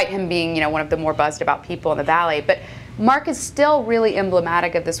 Despite him being, one of the more buzzed about people in the Valley. But Mark is still really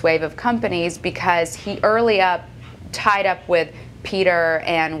emblematic of this wave of companies because he early up tied up with Peter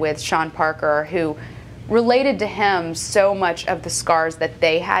and with Sean Parker, who related to him so much of the scars that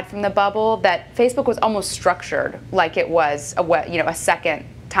they had from the bubble that Facebook was almost structured like it was a second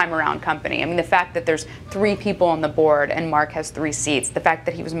time around company. The fact that there's 3 people on the board and Mark has 3 seats, the fact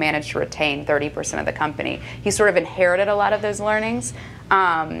that he was managed to retain 30% of the company, he sort of inherited a lot of those learnings.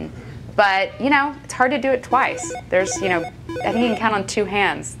 But it's hard to do it twice. There's I think you can count on 2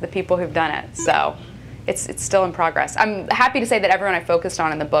 hands the people who've done it. So it's still in progress. I'm happy to say that everyone I focused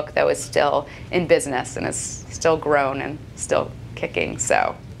on in the book, though, is still in business and is still grown and still kicking.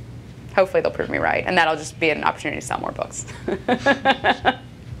 So hopefully they'll prove me right, and that'll just be an opportunity to sell more books.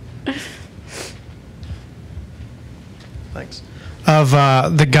 Thanks. Of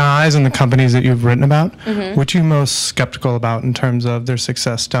the guys and the companies that you've written about, which are you most skeptical about in terms of their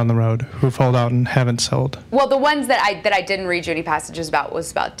success down the road, who've held out and haven't sold? Well, the ones that I didn't read you any passages about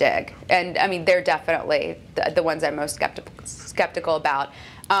was about Dig, and I mean they're definitely the ones I'm most skeptical about.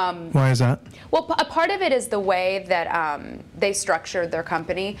 Why is that? Well, a part of it is the way that they structured their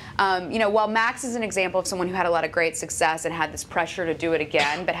company. You know, while Max is an example of someone who had a lot of great success and had this pressure to do it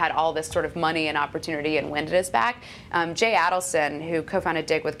again, but had all this sort of money and opportunity and wind at his back, Jay Adelson, who co-founded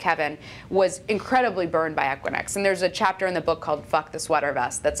Dig with Kevin, was incredibly burned by Equinix. And there's a chapter in the book called Fuck the Sweater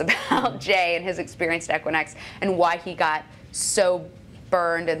Vest that's about Jay and his experience at Equinix and why he got so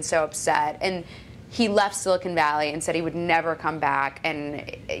burned and so upset. And he left Silicon Valley and said he would never come back,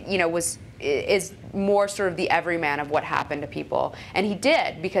 and you know is more sort of the everyman of what happened to people. And he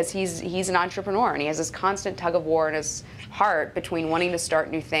did, because he's an entrepreneur and he has this constant tug of war in his heart between wanting to start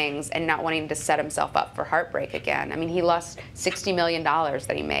new things and not wanting to set himself up for heartbreak again. I mean, he lost $60 million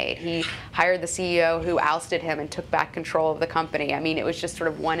that he made. He hired the CEO who ousted him and took back control of the company. I mean, it was just sort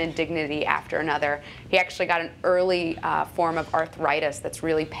of one indignity after another. He actually got an early form of arthritis that's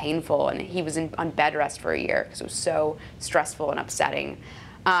really painful, and he was on bed rest for a year because it was so stressful and upsetting.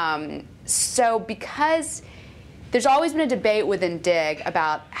 So because there's always been a debate within Dig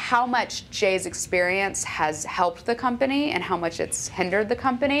about how much Jay's experience has helped the company and how much it's hindered the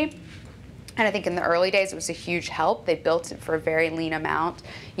company. And I think in the early days it was a huge help. They built it for a very lean amount.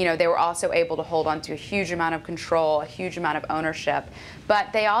 You know, they were also able to hold on to a huge amount of control, a huge amount of ownership.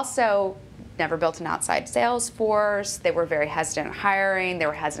 But they also never built an outside sales force. They were very hesitant at hiring. They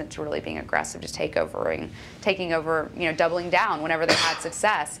were hesitant to really being aggressive, just taking over, you know, doubling down whenever they had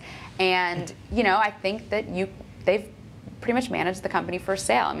success. And, you know, I think that they've pretty much managed the company for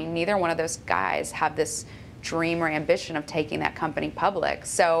sale. I mean, neither one of those guys have this dream or ambition of taking that company public.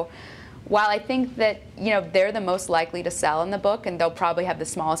 So while I think that, you know, they're the most likely to sell in the book and they'll probably have the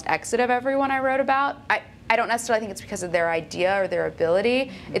smallest exit of everyone I wrote about, I don't necessarily think it's because of their idea or their ability.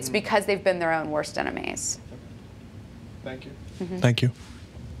 It's because they've been their own worst enemies. Thank you. Thank you.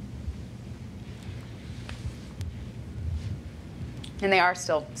 And they are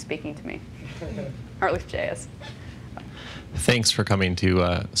still speaking to me, or at least Jay is. Thanks for coming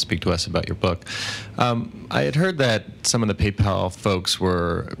to speak to us about your book. I had heard that some of the PayPal folks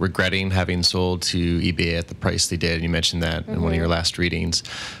were regretting having sold to eBay at the price they did. You mentioned that in one of your last readings.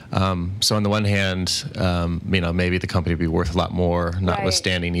 So on the one hand, you know, maybe the company would be worth a lot more,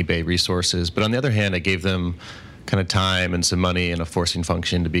 notwithstanding eBay resources. But on the other hand, it gave them kind of time and some money and a forcing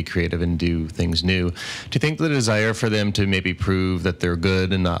function to be creative and do things new. Do you think the desire for them to maybe prove that they're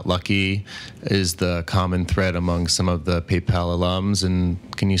good and not lucky is the common thread among some of the PayPal alums? And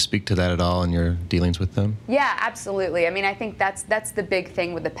can you speak to that at all in your dealings with them? Yeah, absolutely. I mean, I think that's the big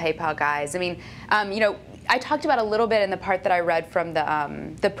thing with the PayPal guys. I mean, you know, I talked about a little bit in the part that I read from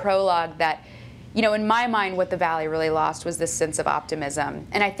the prologue that, you know, in my mind, what the Valley really lost was this sense of optimism.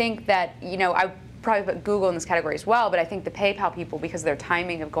 And I think that, you know, I probably put Google in this category as well, but I think the PayPal people, because of their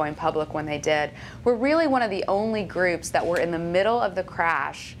timing of going public when they did, were really one of the only groups that were in the middle of the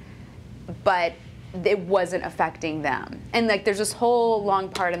crash, but it wasn't affecting them. And like, there's this whole long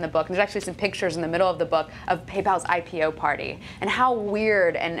part in the book, and there's actually some pictures in the middle of the book of PayPal's IPO party, and how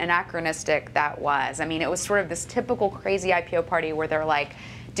weird and anachronistic that was. I mean, it was sort of this typical crazy IPO party where they're like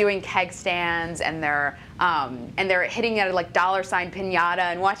doing keg stands, and they're hitting at a like $sign piñata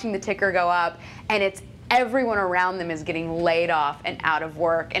and watching the ticker go up, and it's everyone around them is getting laid off and out of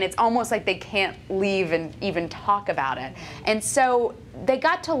work, and it's almost like they can't leave and even talk about it. And so they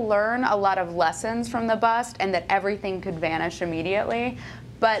got to learn a lot of lessons from the bust, and that everything could vanish immediately.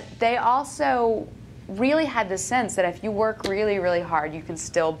 But they also really had the sense that if you work really, really hard, you can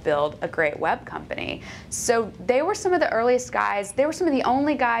still build a great web company. So they were some of the earliest guys. They were some of the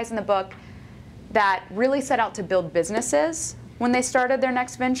only guys in the book that really set out to build businesses when they started their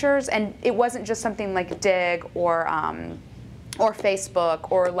next ventures. And it wasn't just something like Dig or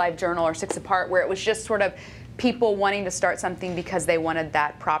Facebook or LiveJournal or 6 Apart, where it was just sort of people wanting to start something because they wanted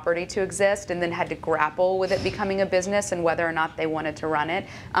that property to exist and then had to grapple with it becoming a business and whether or not they wanted to run it.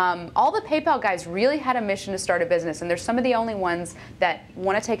 All the PayPal guys really had a mission to start a business, and they're some of the only ones that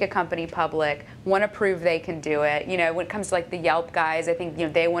want to take a company public, want to prove they can do it. You know, when it comes to like the Yelp guys, I think, you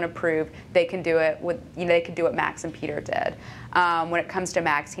know, they want to prove they can do it with, you know, they could do what Max and Peter did. When it comes to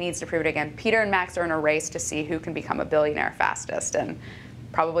Max, he needs to prove it again. Peter and Max are in a race to see who can become a billionaire fastest, and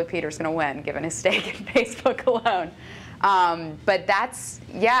probably Peter's going to win, given his stake in Facebook alone. But that's,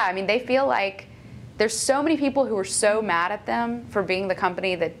 yeah, I mean, they feel like there's so many people who are so mad at them for being the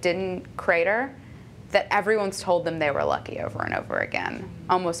company that didn't crater that everyone's told them they were lucky over and over again,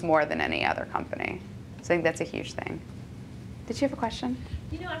 almost more than any other company. So I think that's a huge thing. Did you have a question?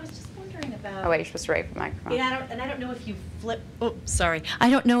 You know, I was just wondering about. Oh wait, you're supposed to raise the microphone. Yeah, I don't know if you flip. Oh, sorry. I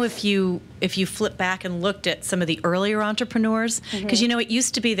don't know if you flip back and looked at some of the earlier entrepreneurs, because you know it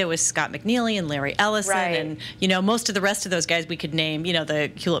used to be there was Scott McNealy and Larry Ellison, Right. and you know most of the rest of those guys we could name. You know,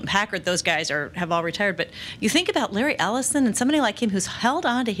 the Hewlett and Packard, those guys have all retired. But you think about Larry Ellison and somebody like him who's held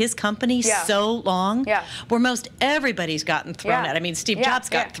on to his company so long, where most everybody's gotten thrown out. I mean, Steve Jobs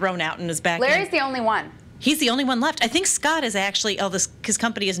got thrown out and is back. Larry's the only one. He's the only one left. I think Scott is actually, his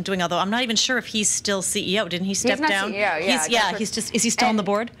company isn't doing, although I'm not even sure if he's still CEO. Didn't he step down? He's not CEO, He's just, is he still on the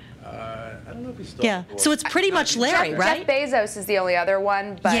board? I don't know if he's still Yeah, so it's pretty much Larry, right? Jeff Bezos is the only other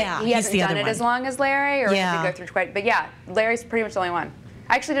one, but he hasn't done it as long as Larry, or he had to go through quite, but yeah, Larry's pretty much the only one.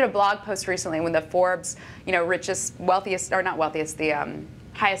 I actually did a blog post recently when the Forbes, richest, wealthiest, or not wealthiest, the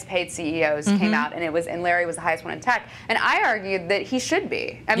highest paid CEOs came out, and Larry was the highest one in tech. And I argued that he should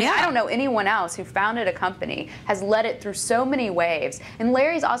be. I mean, I don't know anyone else who founded a company, has led it through so many waves. And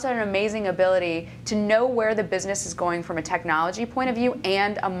Larry's also had an amazing ability to know where the business is going from a technology point of view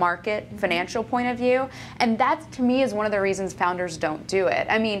and a market financial point of view. And that, to me, is one of the reasons founders don't do it.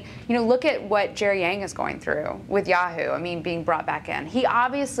 I mean, look at what Jerry Yang is going through with Yahoo. I mean, being brought back in. He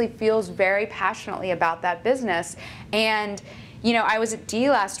obviously feels very passionately about that business. And I was at D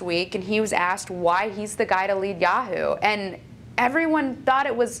last week, and he was asked why he's the guy to lead Yahoo. And everyone thought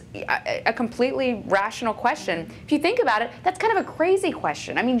it was a completely rational question. If you think about it, that's kind of a crazy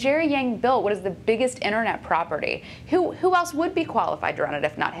question. I mean, Jerry Yang built what is the biggest internet property. Who else would be qualified to run it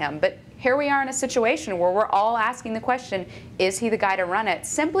if not him? But here we are in a situation where we're all asking the question, is he the guy to run it?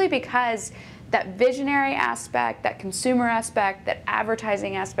 Simply because that visionary aspect, that consumer aspect, that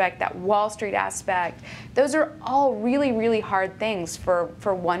advertising aspect, that Wall Street aspect, those are all really, really hard things for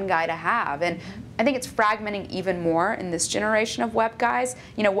one guy to have. And I think it's fragmenting even more in this generation of web guys.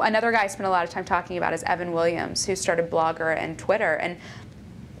 Another guy I spent a lot of time talking about is Evan Williams, who started Blogger and Twitter. And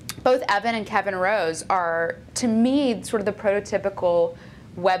both Evan and Kevin Rose are, to me, sort of the prototypical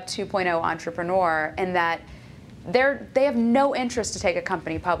Web 2.0 entrepreneur, in that they have no interest to take a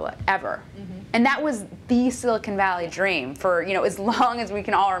company public, ever. And that was the Silicon Valley dream for as long as we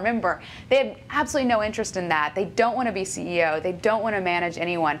can all remember. They had absolutely no interest in that. They don't want to be CEO. They don't want to manage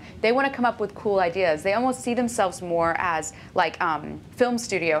anyone. They want to come up with cool ideas. They almost see themselves more as like film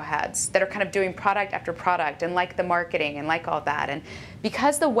studio heads that are kind of doing product after product and like the marketing and like all that. And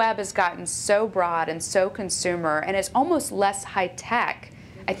because the web has gotten so broad and so consumer and is almost less high tech,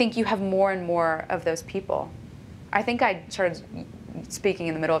 I think you have more and more of those people. I think I started speaking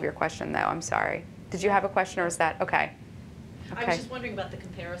in the middle of your question, though. I'm sorry. Did you have a question, or was that okay? I was just wondering about the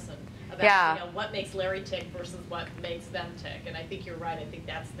comparison about what makes Larry tick versus what makes them tick. And I think you're right. I think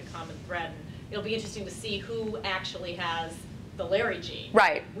that's the common thread. And it'll be interesting to see who actually has the Larry gene.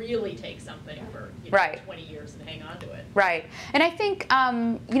 Right. Really take something for 20 years and hang on to it. Right. And I think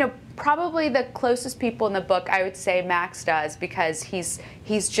probably the closest people in the book, I would say Max does, because he's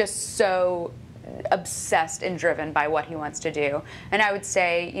just so obsessed and driven by what he wants to do. And I would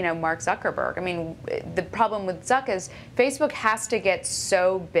say, Mark Zuckerberg. I mean, the problem with Zuck is Facebook has to get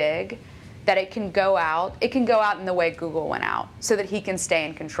so big that it can go out in the way Google went out, so that he can stay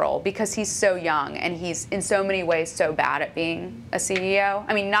in control, because he's so young and he's in so many ways so bad at being a CEO.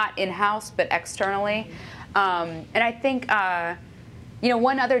 I mean, not in-house, but externally. And I think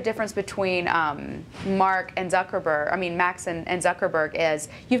one other difference between Mark and Zuckerberg, Max and Zuckerberg, is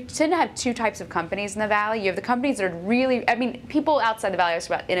you tend to have two types of companies in the Valley. You have the companies that are really, people outside the Valley ask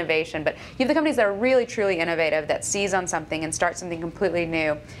about innovation, but you have the companies that are really, truly innovative, that seize on something and start something completely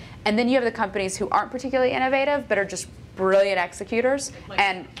new. And then you have the companies who aren't particularly innovative, but are just brilliant executors.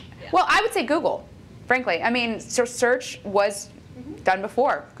 And, well, I would say Google, frankly. Search was done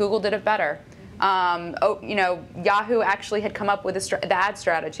before. Google did it better. Yahoo actually had come up with the ad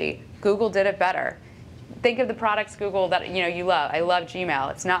strategy. Google did it better. Think of the products Google that you love. I love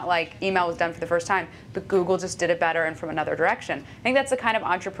Gmail. It's not like email was done for the first time, but Google just did it better and from another direction. I think that's the kind of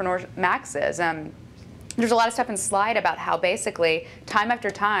entrepreneur Max is. There's a lot of stuff in Slide about how basically time after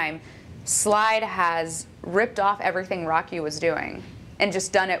time, Slide has ripped off everything Rocky was doing and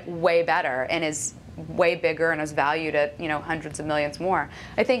just done it way better, and is way bigger and is valued at hundreds of millions more.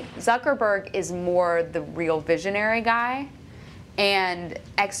 I think Zuckerberg is more the real visionary guy, And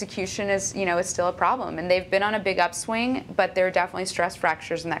execution is, is still a problem. And they've been on a big upswing, but there are definitely stress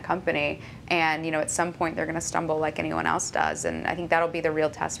fractures in that company. And, at some point they're going to stumble like anyone else does. And I think that'll be the real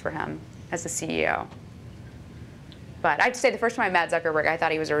test for him as the CEO. But I'd say the first time I met Zuckerberg, I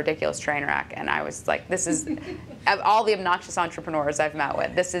thought he was a ridiculous train wreck. And I was like, this is, of all the obnoxious entrepreneurs I've met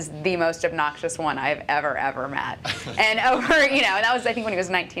with, this is the most obnoxious one I've ever met. And and that was, I think, when he was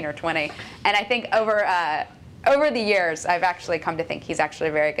 19 or 20. And I think over the years, I've actually come to think he's actually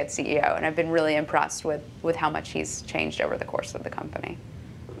a very good CEO, and I've been really impressed with how much he's changed over the course of the company.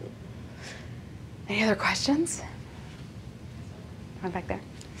 Any other questions? One back there.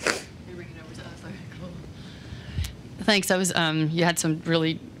 Thanks. You had some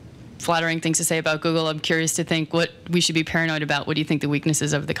really flattering things to say about Google. I'm curious to think what we should be paranoid about. What do you think the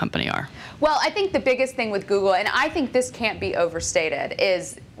weaknesses of the company are? Well, I think the biggest thing with Google, and I think this can't be overstated,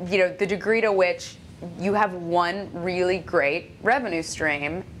 is the degree to which you have one really great revenue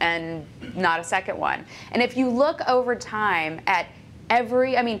stream and not a second one. And if you look over time at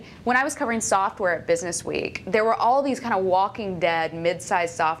when I was covering software at BusinessWeek, there were all these kind of walking dead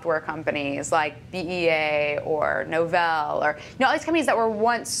mid-sized software companies like BEA or Novell, or all these companies that were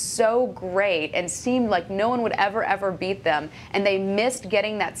once so great and seemed like no one would ever beat them, and they missed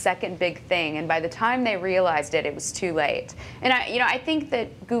getting that second big thing, and by the time they realized it, it was too late. And I think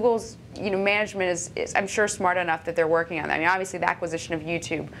that Google's management is I'm sure smart enough that they're working on that. Obviously the acquisition of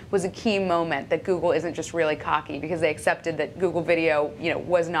YouTube was a key moment that Google isn't just really cocky, because they accepted that Google Video,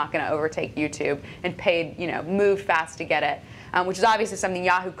 was not going to overtake YouTube, and moved fast to get it, which is obviously something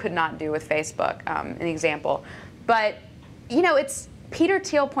Yahoo could not do with Facebook, an example. But, it's Peter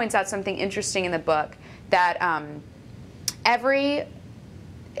Thiel points out something interesting in the book, that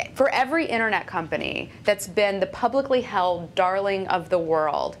for every internet company that's been the publicly held darling of the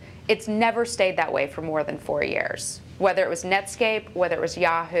world, it's never stayed that way for more than 4 years. Whether it was Netscape, whether it was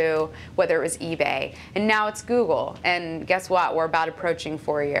Yahoo, whether it was eBay. And now it's Google. And guess what? We're about approaching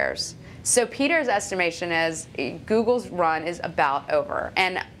 4 years. So Peter's estimation is Google's run is about over.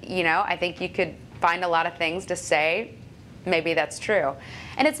 And I think you could find a lot of things to say maybe that's true.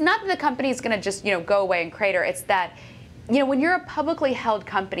 And it's not that the company's going to just go away and crater. It's that when you're a publicly held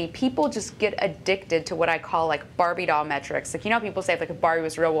company, people just get addicted to what I call like Barbie doll metrics. Like, people say if Barbie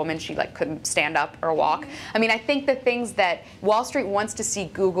was a real woman, she couldn't stand up or walk. I think the things that Wall Street wants to see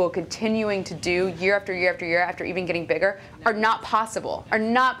Google continuing to do year after year after year after even getting bigger are not possible,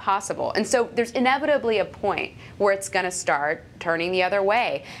 And so there's inevitably a point where it's going to start turning the other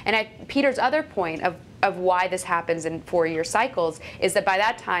way. And Peter's other point of why this happens in 4-year cycles is that by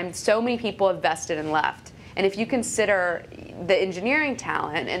that time, so many people have vested and left. And if you consider the engineering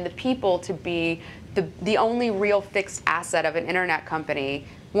talent and the people to be the only real fixed asset of an internet company,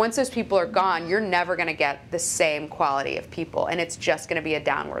 once those people are gone, you're never going to get the same quality of people. And it's just going to be a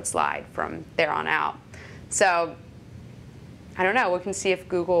downward slide from there on out. So I don't know. We can see if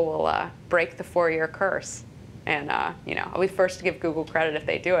Google will break the 4-year curse. And I'll be first to give Google credit if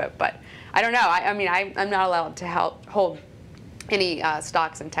they do it. But I don't know. I'm not allowed to hold any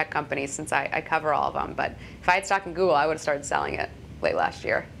stocks in tech companies since I cover all of them. But if I had stock in Google, I would have started selling it late last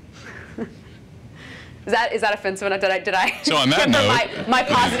year. Is that offensive enough? Did I so on that note, my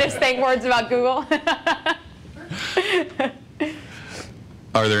positive words about Google?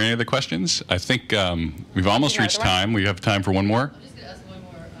 Are there any other questions? I think we've almost reached time. We have time for one more. I'm just going to ask one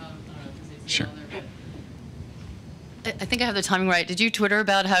more. Sure. I think I have the timing right. Did you Twitter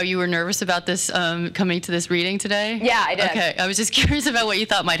about how you were nervous about this coming to this reading today? Yeah, I did. Okay, I was just curious about what you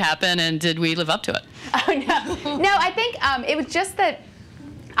thought might happen, and did we live up to it? Oh, no, I think it was just that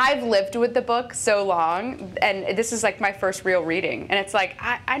I've lived with the book so long, and this is like my first real reading, and it's like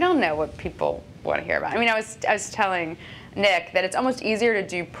I don't know what people want to hear about. I was telling Nick that it's almost easier to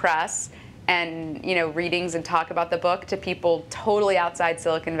do press and readings and talk about the book to people totally outside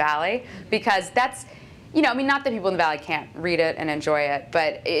Silicon Valley, because that's not that people in the Valley can't read it and enjoy it,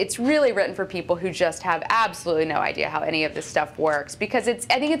 but it's really written for people who just have absolutely no idea how any of this stuff works. Because I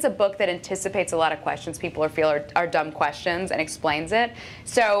think it's a book that anticipates a lot of questions people feel are dumb questions and explains it.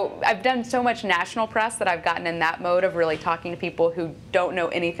 So I've done so much national press that I've gotten in that mode of really talking to people who don't know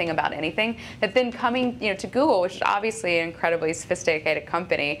anything about anything. That then coming to Google, which is obviously an incredibly sophisticated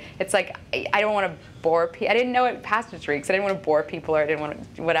company, it's like I don't want to bore people. I didn't know it passed its weeks. I didn't want to bore people, or I didn't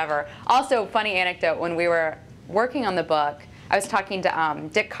want to whatever. Also, funny anecdote, when we were working on the book, I was talking to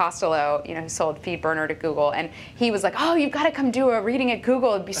Dick Costello, who sold FeedBurner to Google, and he was like, "Oh, you've got to come do a reading at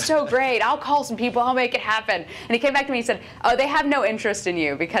Google. It'd be so great. I'll call some people. I'll make it happen." And he came back to me and said, "Oh, they have no interest in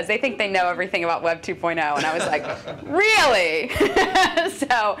you because they think they know everything about Web 2.0." And I was like, "Really?"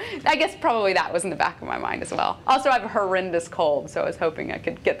 So I guess probably that was in the back of my mind as well. Also, I have a horrendous cold, so I was hoping I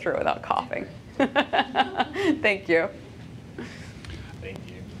could get through without coughing. Thank you.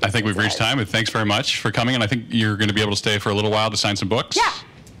 I think we've reached time, and thanks very much for coming. And I think you're going to be able to stay for a little while to sign some books. Yeah.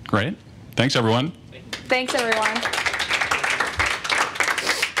 Great. Thanks, everyone. Thanks, everyone.